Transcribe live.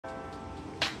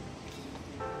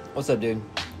What's up, dude?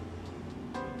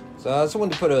 So I just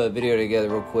wanted to put a video together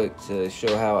real quick to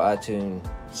show how I tune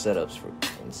setups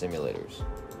in simulators.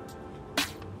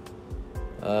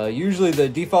 Usually the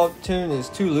default tune is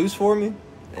too loose for me,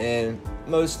 and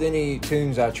most any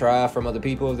tunes I try from other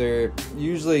people, they're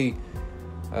usually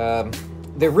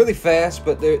they're really fast,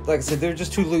 but they're, like I said, they're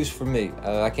just too loose for me.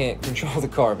 I can't control the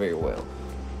car very well.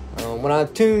 When I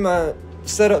tune my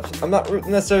setups, I'm not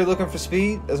necessarily looking for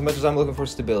speed as much as I'm looking for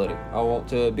stability. I want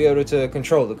to be able to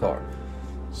control the car.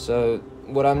 So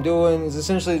what I'm doing is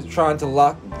essentially trying to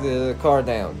lock the car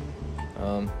down.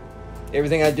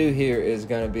 Everything I do here is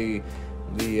going to be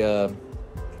the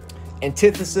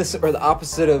antithesis or the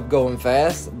opposite of going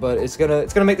fast, but it's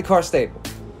gonna make the car stable.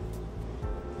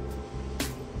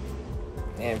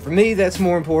 And for me, that's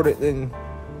more important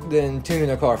than tuning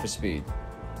a car for speed.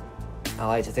 I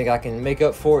like to think I can make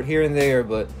up for it here and there,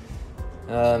 but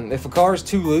if a car is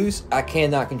too loose, I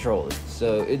cannot control it.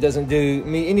 So it doesn't do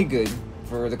me any good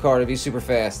for the car to be super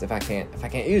fast if I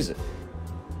can't use it.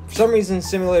 For some reason,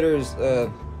 simulators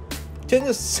tend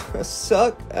to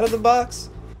suck out of the box.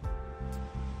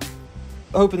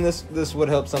 Hoping this would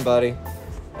help somebody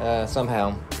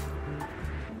somehow.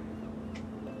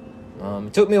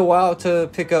 It took me a while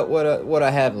to pick up what I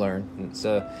have learned,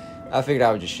 so I figured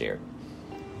I would just share it.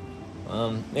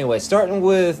 Anyway, starting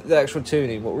with the actual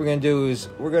tuning, what we're going to do is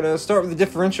we're going to start with the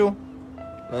differential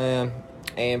and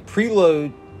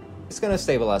preload. It's going to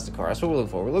stabilize the car. That's what we're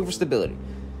looking for. We're looking for stability.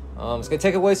 It's going to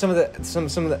take away some of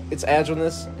its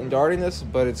agileness and dartiness,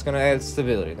 but it's going to add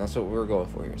stability. That's what we're going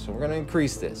for here. So we're going to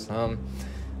increase this.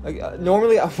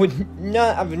 Normally, I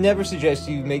would never suggest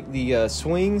you make the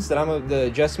swings the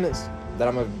adjustments that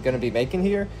I'm going to be making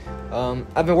here.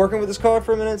 I've been working with this car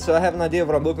for a minute, so I have an idea of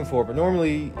what I'm looking for. But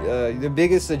normally, the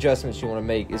biggest adjustments you want to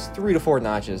make is 3 to 4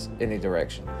 notches in a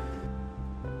direction.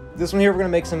 This one here, we're going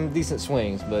to make some decent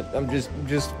swings, but I'm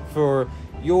just for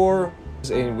your,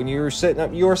 and when you're setting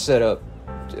up your setup,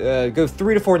 go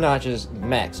 3 to 4 notches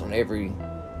max on every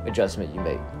adjustment you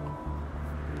make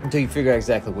until you figure out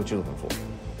exactly what you're looking for.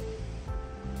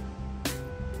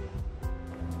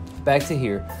 Back to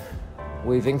here,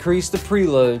 we've increased the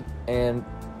preload and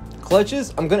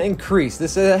clutches. I'm going to increase.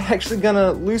 This is actually going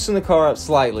to loosen the car up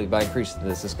slightly by increasing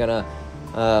this. It's going to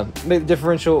make the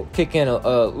differential kick in a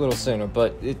little sooner,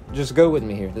 but just go with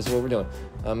me here. This is what we're doing.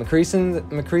 I'm increasing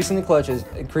the clutches,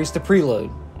 increase the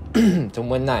preload to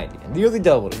 190. I nearly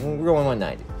doubled it. We're going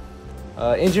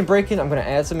 190. Engine braking, I'm going to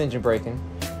add some engine braking,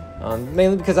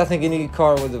 mainly because I think any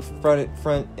car with a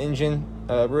front engine,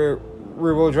 rear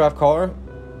wheel drive car,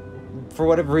 for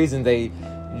whatever reason, they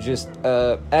just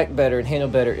act better and handle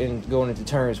better in going into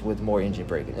turns with more engine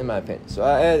braking, in my opinion. So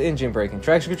I add engine braking.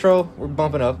 Traction control, we're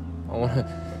bumping up. I want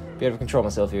to be able to control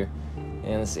myself here.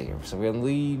 And let's see here. So we're going to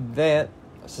leave that.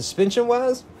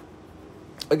 Suspension-wise,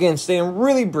 again, staying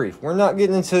really brief. We're not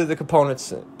getting into the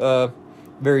components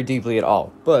very deeply at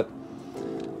all. But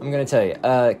I'm going to tell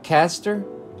you, caster,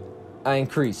 I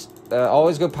increase.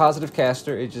 Always go positive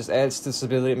caster. It just adds to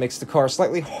stability. It makes the car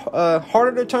slightly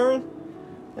harder to turn,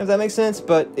 if that makes sense,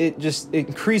 but it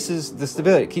increases the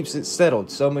stability. It keeps it settled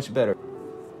so much better.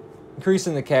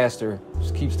 Increasing the caster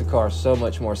just keeps the car so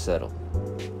much more settled.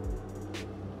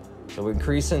 So we're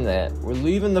increasing that. We're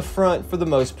leaving the front for the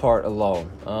most part alone.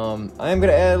 I am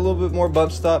going to add a little bit more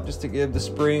bump stop just to give the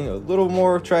spring a little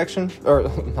more traction, or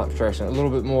not traction, a little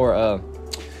bit more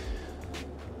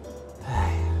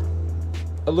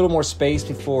a little more space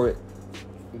before it,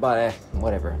 but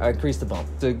whatever. I increased the bump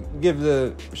to give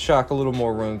the shock a little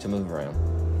more room to move around.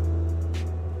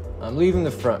 I'm leaving the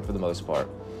front for the most part.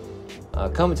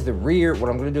 Coming to the rear, what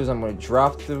I'm going to do is I'm going to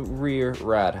drop the rear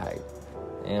ride height.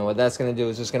 And what that's going to do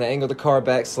is just going to angle the car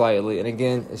back slightly. And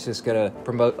again, it's just going to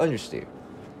promote understeer.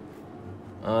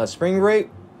 Spring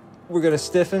rate, we're going to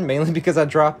stiffen, mainly because I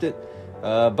dropped it.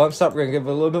 Bump stop, we're going to give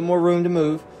it a little bit more room to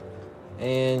move.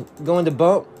 And going to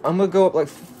bump, I'm going to go up like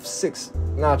 6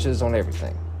 notches on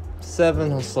everything.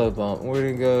 7 on slow bump. We're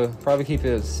going to go, probably keep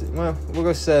it, well, we'll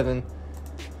go 7.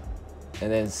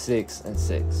 And then 6 and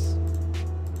 6.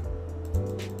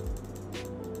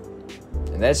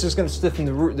 And that's just going to stiffen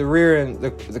the rear end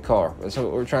of the car. That's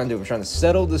what we're trying to do. We're trying to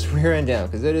settle this rear end down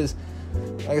because it is,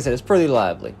 like I said, it's pretty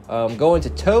lively. Going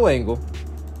to toe angle,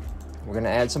 we're going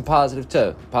to add some positive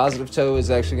toe. Positive toe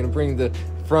is actually going to bring the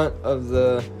front of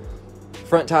the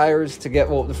front tires together.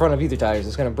 Well, the front of either tires.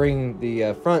 It's going to bring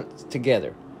the front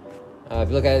together. If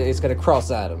you look at it, it's going to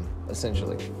cross-side them,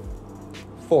 essentially,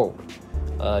 forward.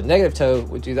 Negative toe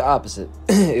would do the opposite.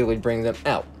 It would bring them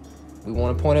out. We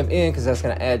want to point them in because that's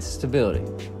going to add stability.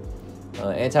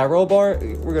 Anti-roll bar,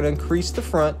 we're going to increase the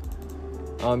front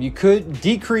You could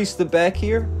decrease the back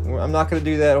here. I'm not going to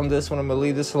do that on this one. I'm going to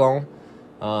leave this alone.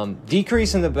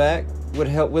 Decreasing the back would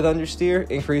help with understeer.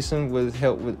 Increasing would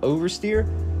help with oversteer.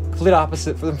 Complete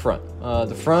opposite for the front.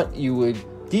 The front, you would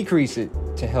decrease it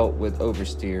to help with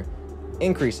oversteer.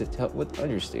 Increase it to help with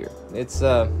understeer. It's,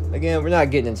 again, we're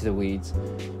not getting into the weeds.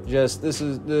 Just, this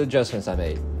is the adjustments I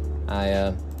made.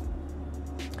 I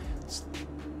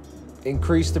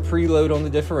increased the preload on the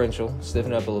differential,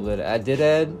 stiffen up a little bit. I did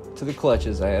add to the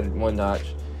clutches. I added 1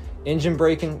 notch. Engine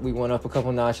braking, we went up a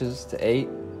couple notches to 8.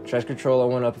 Traction control, I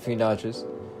went up a few notches.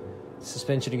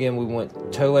 Suspension, again, we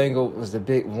went toe angle was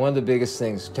one of the biggest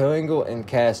things. Toe angle and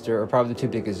caster are probably the 2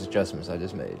 biggest adjustments I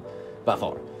just made by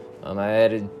far. I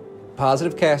added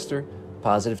positive caster,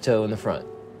 positive toe in the front.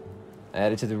 I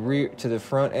added to the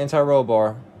front anti-roll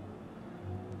bar,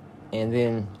 and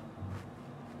then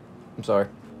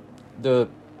the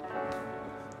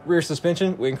rear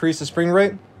suspension, we increased the spring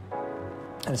rate,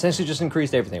 and essentially just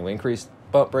increased everything. We increased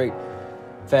bump rate,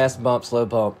 fast bump, slow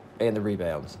bump, and the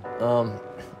rebounds.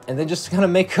 And then just to kind of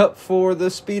make up for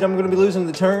the speed I'm going to be losing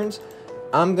the turns,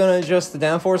 I'm going to adjust the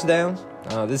downforce down.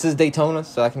 This is Daytona,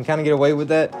 so I can kind of get away with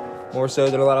that more so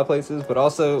than a lot of places. But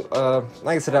also,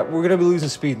 like I said, we're going to be losing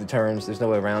speed in the turns. There's no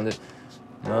way around it.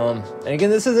 And again,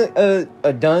 this isn't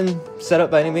a done setup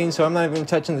by any means, so I'm not even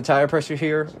touching the tire pressure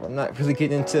here. I'm not really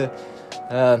getting into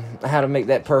how to make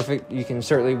that perfect. You can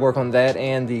certainly work on that,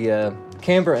 and the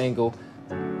camber angle,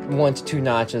 1 to 2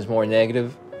 notches more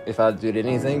negative if I did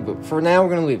anything. But for now, we're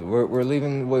going to leave it. We're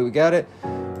leaving the way we got it.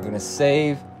 We're going to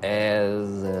save as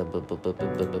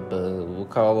we'll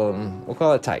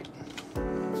call it tight.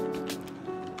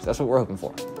 So that's what we're hoping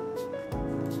for.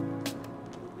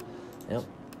 Yep.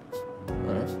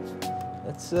 All right.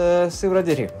 Let's see what I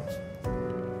did here.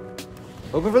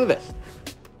 Hoping for the best.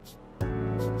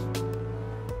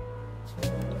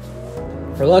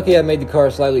 For lucky, I made the car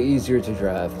slightly easier to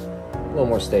drive, a little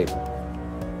more stable.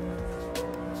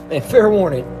 And fair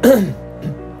warning,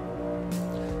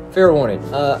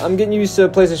 I'm getting used to a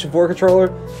PlayStation 4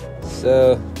 controller,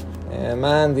 so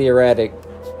mind the erratic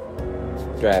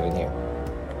driving here.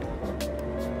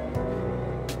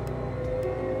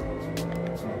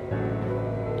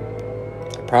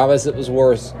 I promise it was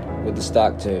worse with the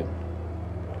stock tune.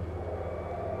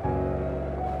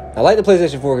 I like the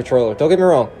PlayStation 4 controller. Don't get me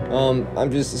wrong.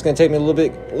 It's gonna take me a little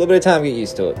bit of time to get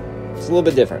used to it. It's a little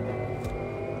bit different.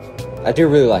 I do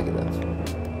really like it though.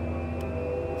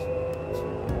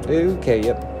 Okay,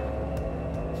 yep.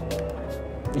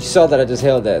 You saw that I just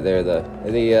held that there though.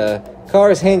 The car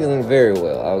is handling very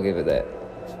well. I'll give it that.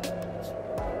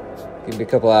 Give me a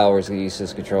couple hours to get used to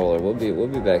this controller. We'll be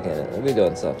back in it. We'll be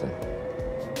doing something.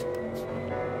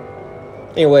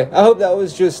 Anyway, I hope that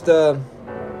was just I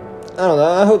don't know.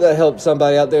 I hope that helped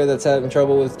somebody out there that's having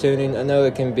trouble with tuning. I know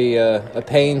it can be a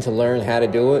pain to learn how to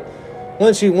do it.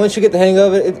 Once you get the hang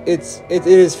of it, it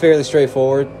is fairly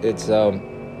straightforward. It's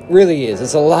really is.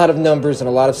 It's a lot of numbers and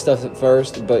a lot of stuff at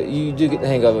first, but you do get the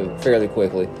hang of it fairly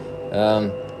quickly.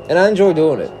 And I enjoy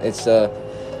doing it. It's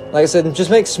like I said,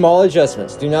 just make small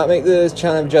adjustments. Do not make the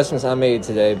kind of adjustments I made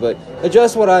today, but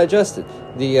adjust what I adjusted.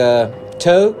 The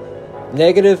toe,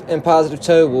 negative and positive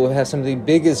toe will have some of the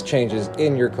biggest changes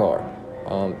in your car.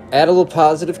 Add a little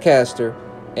positive caster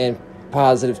and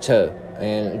positive toe,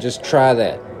 and just try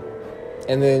that.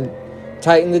 And then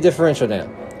tighten the differential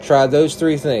down. Try those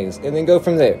 3 things, and then go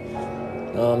from there.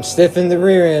 Stiffen the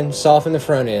rear end, soften the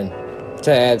front end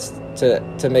to add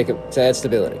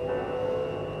stability.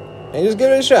 And just give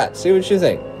it a shot. See what you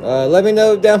think. Let me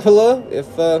know down below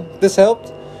if this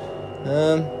helped.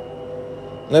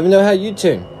 Let me know how you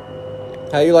tune,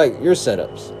 how you like your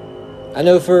setups. I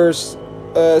know for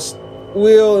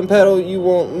wheel and pedal, you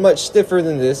want much stiffer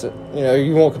than this.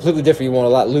 You want completely different. You want a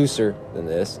lot looser than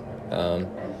this.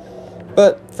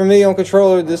 But for me on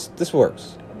controller, this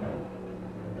works.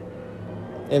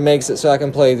 It makes it so I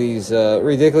can play these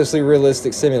ridiculously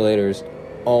realistic simulators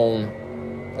on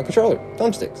a controller,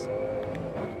 thumbsticks.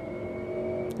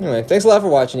 Anyway, thanks a lot for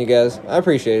watching, you guys. I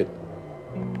appreciate it.